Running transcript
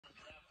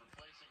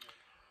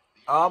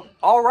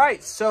All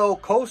right, so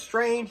Cole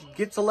Strange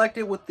gets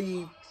elected with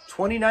the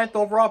 29th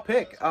overall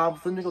pick for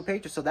the New England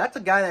Patriots. So that's a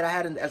guy that I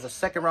had as a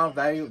second-round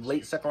value,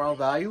 late second-round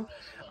value.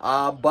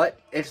 But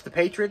it's the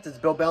Patriots. It's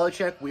Bill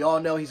Belichick. We all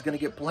know he's going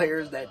to get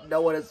players that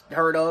no one has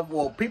heard of.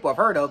 Well, people have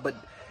heard of, but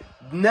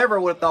never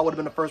would have thought would have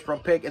been a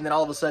first-round pick. And then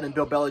all of a sudden,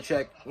 Bill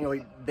Belichick, you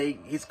know,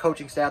 his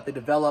coaching staff, they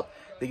develop,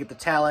 they get the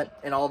talent,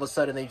 and all of a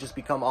sudden they just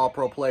become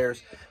all-pro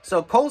players.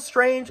 So Cole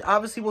Strange,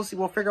 obviously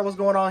we'll figure out what's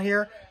going on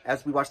here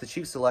as we watch the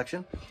Chiefs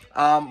selection.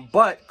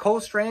 But Cole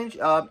Strange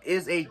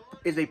is a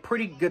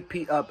pretty good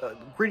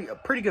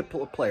pretty good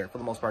player for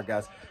the most part,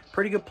 guys.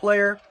 Pretty good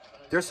player.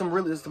 There's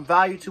some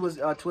value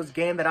to his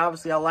game that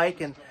obviously I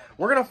like, and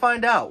we're gonna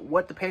find out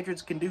what the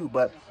Patriots can do.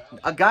 But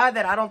a guy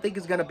that I don't think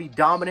is gonna be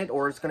dominant,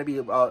 or it's gonna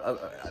be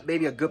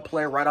maybe a good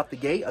player right off the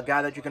gate. A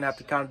guy that you're gonna have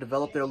to kind of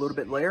develop there a little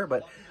bit later.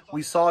 But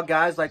we saw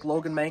guys like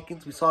Logan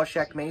Mankins, we saw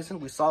Shaq Mason,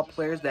 we saw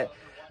players that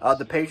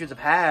the Patriots have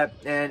had,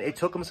 and it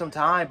took them some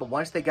time. But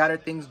once they got their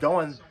things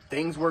going,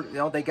 things were, you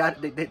know, they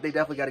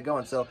definitely got it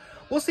going. So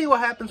we'll see what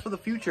happens for the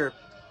future.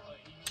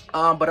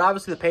 But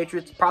obviously the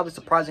Patriots probably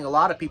surprising a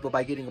lot of people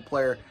by getting a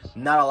player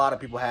not a lot of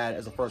people had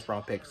as a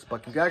first-round pick.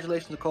 But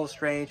congratulations to Cole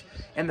Strange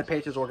and the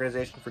Patriots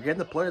organization for getting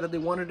the player that they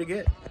wanted to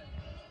get.